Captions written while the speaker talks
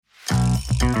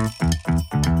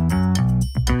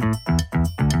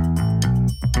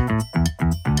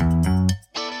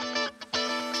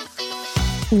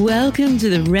Welcome to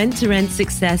the Rent to Rent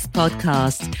Success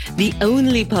podcast, the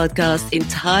only podcast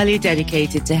entirely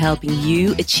dedicated to helping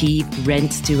you achieve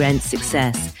rent to rent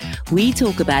success. We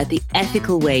talk about the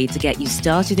ethical way to get you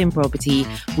started in property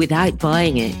without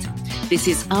buying it. This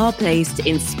is our place to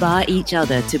inspire each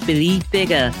other to believe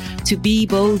bigger, to be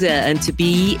bolder, and to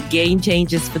be game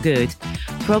changers for good.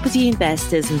 Property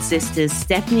investors and sisters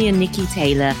Stephanie and Nikki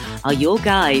Taylor are your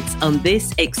guides on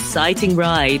this exciting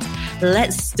ride.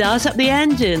 Let's start up the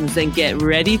engines and get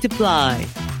ready to fly.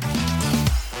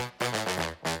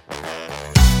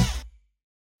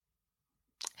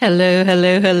 Hello.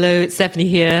 It's Stephanie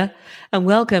here. And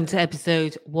welcome to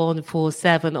episode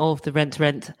 147 of the Rent to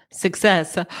Rent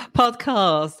Success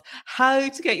podcast. How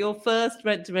to get your first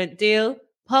rent to rent deal,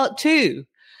 part 2.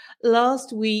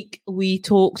 Last week, we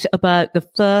talked about the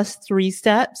first 3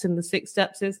 steps in the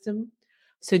 6-step system.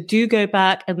 So do go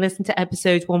back and listen to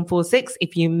episode 146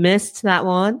 if you missed that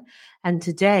one. And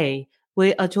today,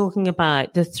 we are talking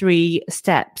about the 3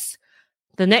 steps.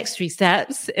 The next 3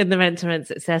 steps in the rent to rent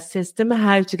success system,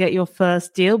 how to get your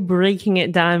first deal, breaking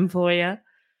it down for you.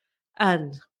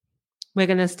 And we're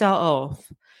going to start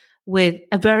off with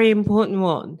a very important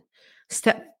one.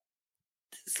 Step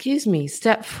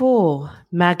 4,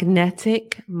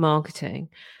 magnetic marketing.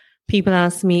 People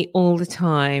ask me all the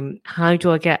time, how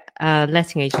do I get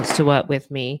letting agents to work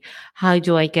with me? How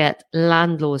do I get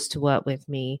landlords to work with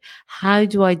me? How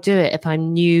do I do it if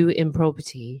I'm new in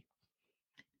property?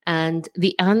 And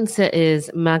the answer is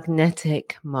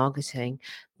magnetic marketing.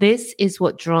 This is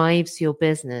what drives your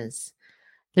business.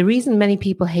 The reason many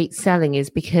people hate selling is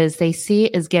because they see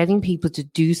it as getting people to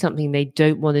do something they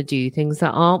don't want to do, things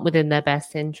that aren't within their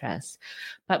best interests.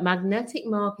 But magnetic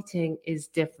marketing is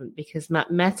different because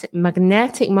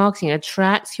magnetic marketing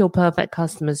attracts your perfect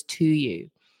customers to you.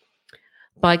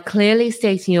 By clearly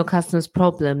stating your customer's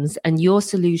problems and your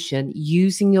solution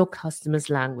using your customer's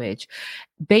language,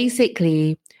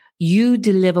 basically, you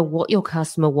deliver what your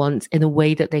customer wants in a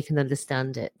way that they can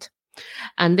understand it.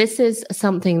 And this is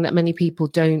something that many people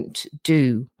don't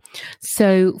do.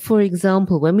 So, for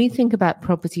example, when we think about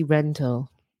property rental,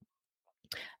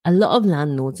 a lot of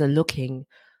landlords are looking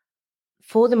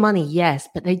for the money, yes,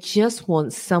 but they just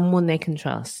want someone they can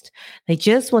trust. They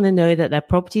just want to know that their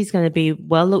property is going to be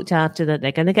well looked after, that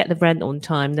they're going to get the rent on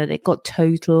time, that they've got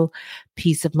total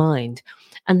peace of mind.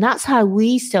 And that's how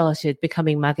we started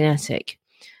becoming magnetic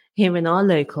here in our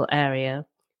local area,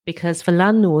 because for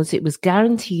landlords, it was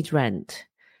guaranteed rent,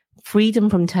 freedom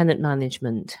from tenant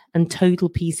management, and total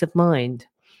peace of mind.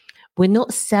 We're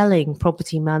not selling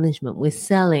property management. We're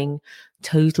selling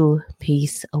total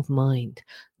peace of mind,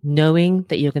 knowing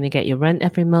that you're going to get your rent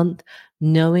every month,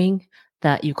 knowing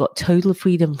that you've got total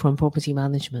freedom from property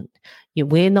management.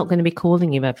 We're not going to be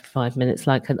calling you every 5 minutes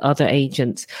like other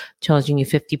agents charging you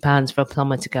 £50 for a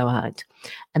plumber to go out.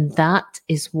 And that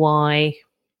is why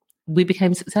we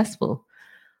became successful.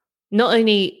 Not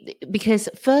only because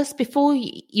first, before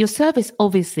your service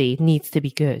obviously needs to be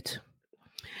good,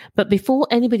 but before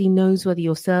anybody knows whether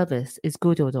your service is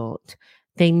good or not,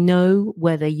 they know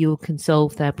whether you can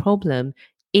solve their problem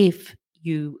if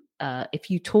you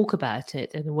talk about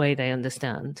it in a way they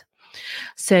understand.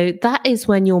 So that is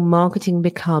when your marketing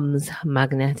becomes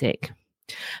magnetic,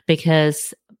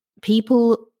 because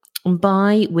people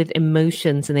buy with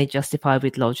emotions and they justify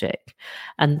with logic.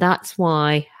 And that's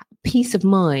why peace of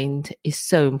mind is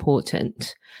so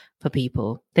important for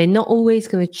people. They're not always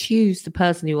going to choose the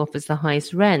person who offers the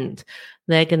highest rent.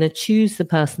 They're going to choose the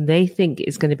person they think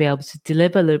is going to be able to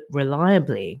deliver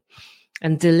reliably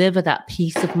and deliver that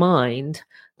peace of mind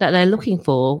that they're looking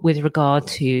for with regard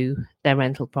to their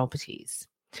rental properties.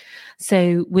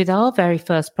 So with our very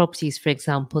first properties, for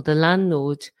example, the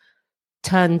landlord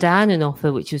turned down an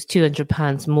offer which was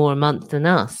 £200 more a month than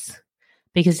us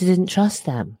because he didn't trust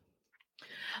them.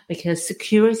 Because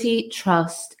security,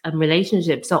 trust, and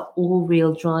relationships are all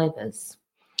real drivers.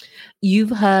 You've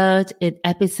heard in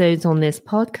episodes on this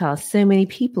podcast so many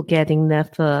people getting their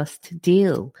first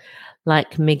deal,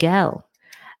 like Miguel.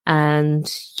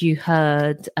 And you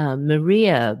heard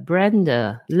Maria,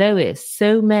 Brenda, Lois,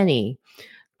 so many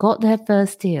got their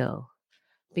first deal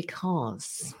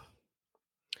because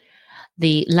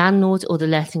the landlord or the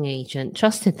letting agent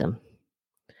trusted them.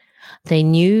 They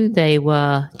knew they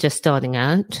were just starting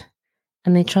out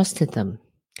and they trusted them.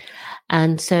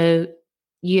 And so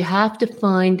you have to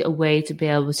find a way to be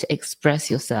able to express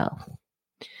yourself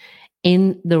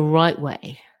in the right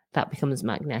way that becomes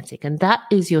magnetic. And that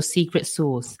is your secret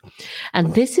sauce.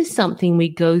 And this is something we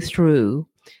go through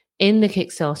in the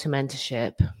Kickstarter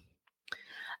mentorship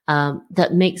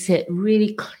that makes it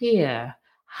really clear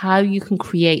how you can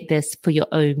create this for your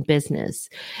own business.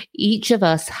 Each of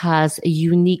us has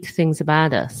unique things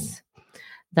about us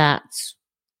that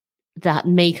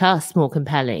make us more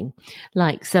compelling.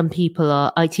 Like some people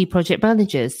are IT project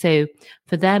managers. So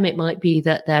for them, it might be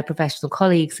that their professional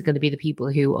colleagues are going to be the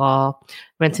people who are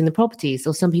renting the properties,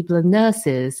 or some people are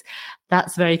nurses.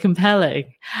 That's very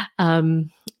compelling.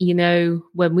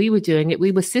 When we were doing it,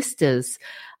 we were sisters.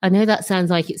 I know that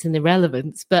sounds like it's an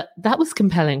irrelevance, but that was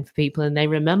compelling for people and they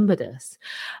remembered us.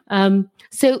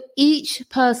 So each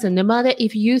person, no matter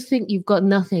if you think you've got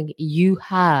nothing, you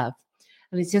have.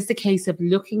 And it's just a case of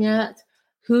looking at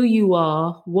who you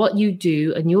are, what you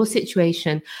do, and your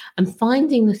situation, and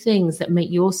finding the things that make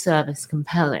your service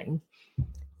compelling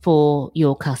for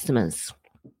your customers.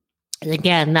 And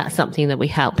again, that's something that we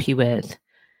help you with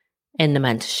in the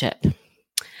mentorship.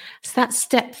 So that's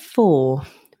step 4,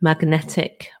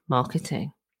 magnetic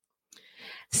marketing.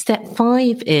 Step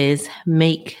 5 is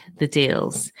make the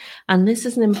deals. And this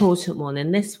is an important one.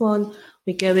 In this one,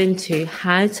 we go into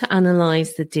how to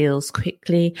analyze the deals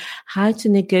quickly, how to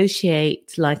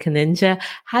negotiate like a ninja,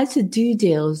 how to do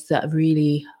deals that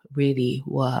really, really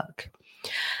work.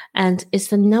 And it's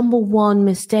the number one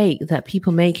mistake that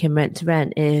people make in rent to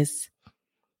rent is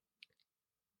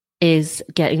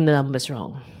getting the numbers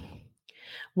wrong.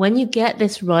 When you get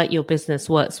this right, your business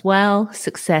works well,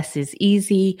 success is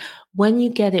easy. When you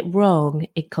get it wrong,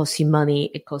 it costs you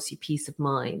money, it costs you peace of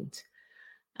mind.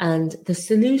 And the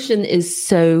solution is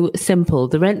so simple.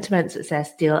 The rent-to-rent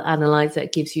success deal analyzer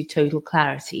gives you total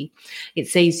clarity. It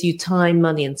saves you time,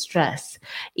 money, and stress.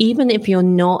 Even if you're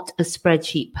not a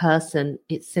spreadsheet person,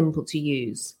 it's simple to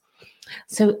use.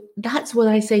 So that's what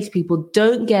I say to people.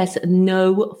 Don't guess,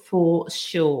 know for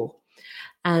sure.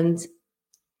 And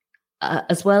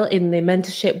as well, in the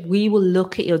mentorship, we will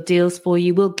look at your deals for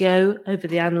you. We'll go over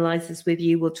the analysis with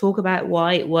you. We'll talk about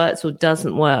why it works or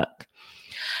doesn't work,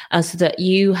 so that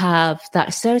you have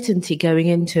that certainty going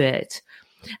into it.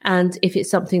 And if it's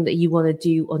something that you want to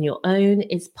do on your own,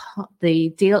 the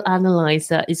deal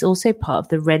analyzer is also part of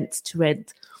the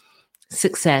rent-to-rent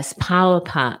success power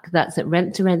pack. That's at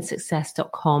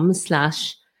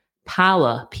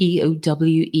renttorentsuccess.com/power,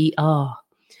 POWER.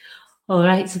 All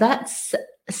right, so that's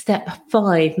step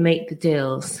 5, make the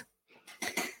deals.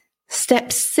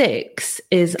 Step 6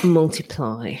 is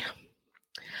multiply.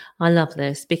 I love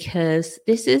this because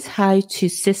this is how to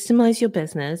systemize your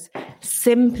business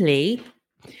simply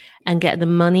and get the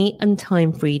money and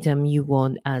time freedom you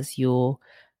want as your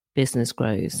business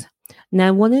grows.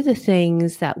 Now, one of the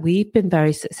things that we've been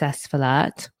very successful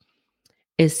at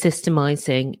is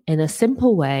systemizing in a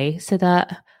simple way so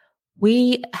that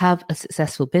we have a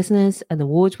successful business, an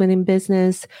award-winning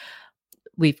business.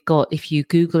 We've got, if you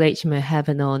Google HMO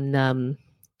Heaven on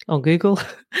Google,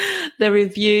 the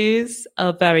reviews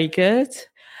are very good.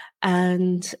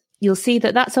 And you'll see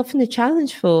that that's often a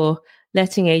challenge for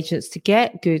letting agents to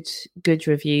get good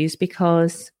reviews,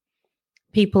 because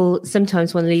people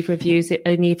sometimes want to leave reviews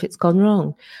only if it's gone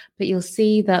wrong. But you'll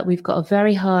see that we've got a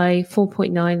very high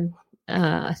 4.9,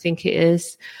 I think it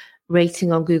is,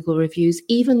 rating on Google reviews,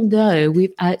 even though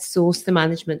we've outsourced the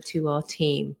management to our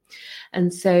team.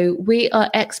 And so we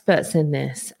are experts in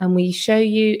this, and we show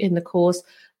you in the course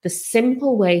the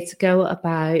simple way to go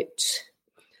about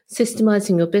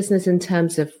systemizing your business in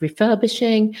terms of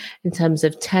refurbishing, in terms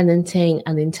of tenanting,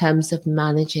 and in terms of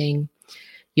managing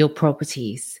your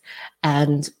properties.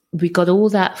 And we got all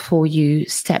that for you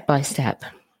step by step.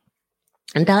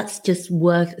 And that's just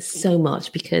worth so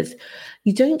much, because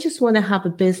you don't just want to have a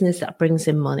business that brings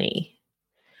in money,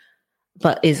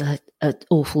 but is an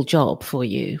awful job for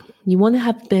you. You want to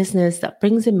have a business that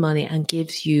brings in money and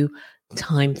gives you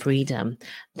time freedom.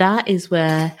 That is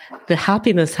where the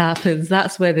happiness happens.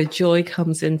 That's where the joy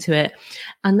comes into it.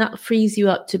 And that frees you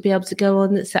up to be able to go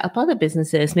on and set up other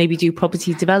businesses, maybe do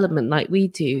property development like we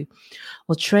do,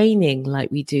 or training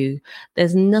like we do.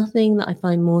 There's nothing that I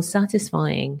find more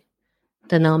satisfying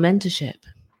than our mentorship.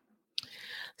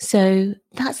 So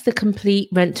that's the complete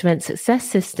rent-to-rent success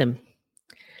system.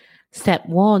 Step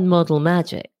 1, model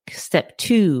magic. Step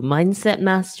 2, mindset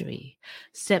mastery.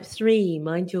 Step 3,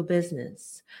 mind your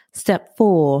business. Step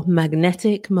 4,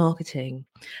 magnetic marketing.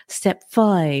 Step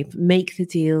 5, make the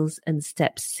deals. And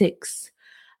step 6,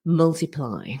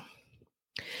 multiply.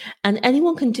 And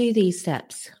anyone can do these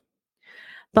steps,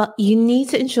 but you need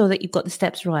to ensure that you've got the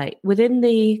steps right. Within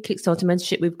the Kickstarter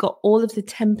mentorship, we've got all of the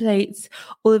templates,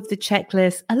 all of the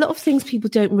checklists, a lot of things people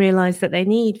don't realize that they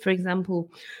need. For example,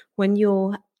 when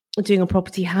you're doing a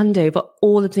property handover,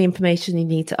 all of the information you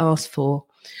need to ask for.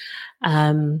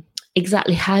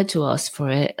 exactly how to ask for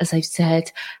it. As I've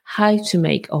said, how to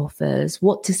make offers,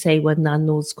 what to say when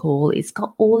landlords call. It's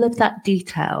got all of that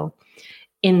detail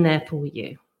in there for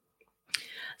you.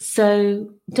 So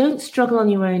don't struggle on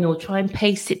your own or try and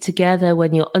paste it together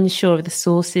when you're unsure of the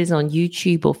sources on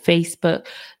YouTube or Facebook.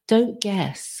 Don't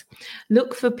guess.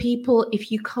 Look for people.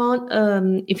 If you can't,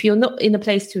 if you're not in a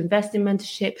place to invest in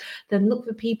mentorship, then look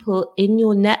for people in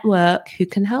your network who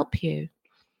can help you.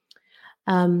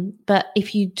 But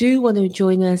if you do want to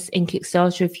join us in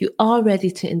Kickstarter, if you are ready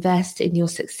to invest in your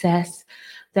success,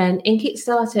 then in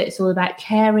Kickstarter, it's all about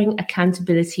caring,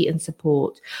 accountability, and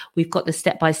support. We've got the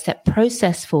step-by-step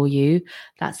process for you.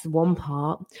 That's the one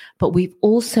part. But we've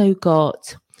also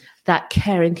got that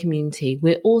caring community.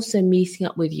 We're also meeting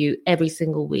up with you every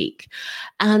single week.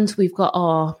 And we've got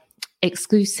our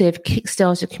exclusive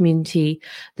Kickstarter community,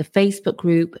 the Facebook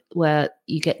group, where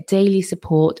you get daily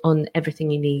support on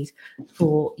everything you need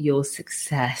for your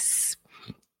success.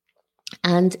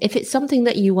 And if it's something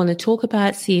that you want to talk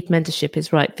about, see if mentorship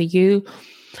is right for you,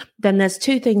 then there's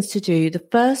two things to do. The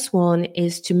first one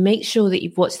is to make sure that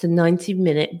you've watched the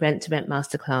 90-minute rent-to-rent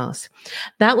masterclass.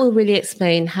 That will really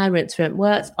explain how rent-to-rent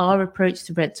works, our approach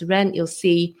to rent-to-rent. You'll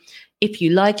see if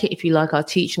you like it, if you like our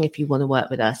teaching, if you want to work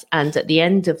with us. And at the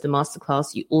end of the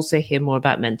masterclass, you also hear more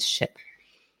about mentorship.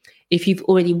 If you've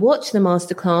already watched the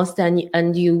masterclass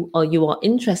and you are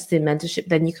interested in mentorship,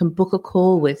 then you can book a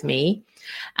call with me.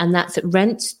 And that's at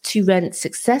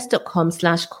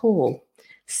renttoRentSuccess.com/call.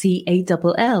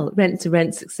 CALL,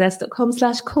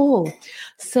 renttoRentSuccess.com/call.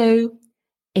 So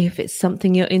if it's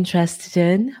something you're interested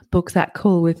in, book that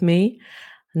call with me.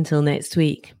 Until next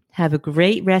week, have a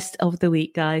great rest of the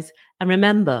week, guys. And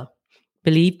remember,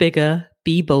 believe bigger,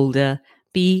 be bolder,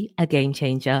 be a game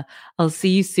changer. I'll see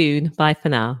you soon. Bye for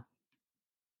now.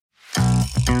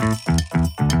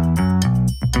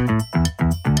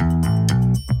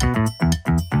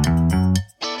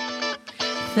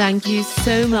 Thank you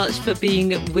so much for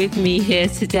being with me here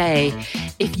today.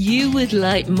 If you would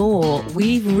like more,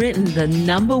 we've written the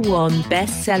 #1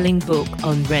 best-selling book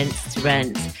on rent to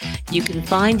rent. You can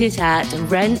find it at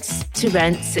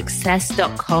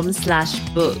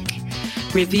renttoRentSuccess.com/book.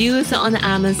 Reviewers on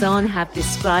Amazon have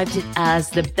described it as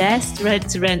the best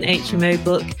rent-to-rent HMO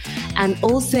book and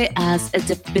also as a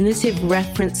definitive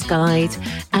reference guide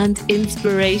and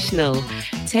inspirational.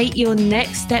 Take your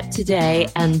next step today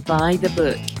and buy the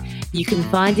book. You can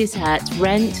find it at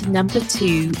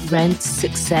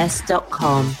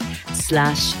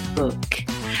rentsuccess.com/book.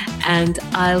 And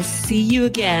I'll see you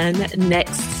again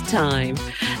next time.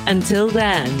 Until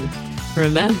then,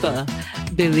 remember,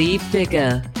 believe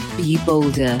bigger, be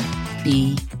bolder,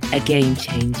 be a game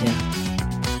changer.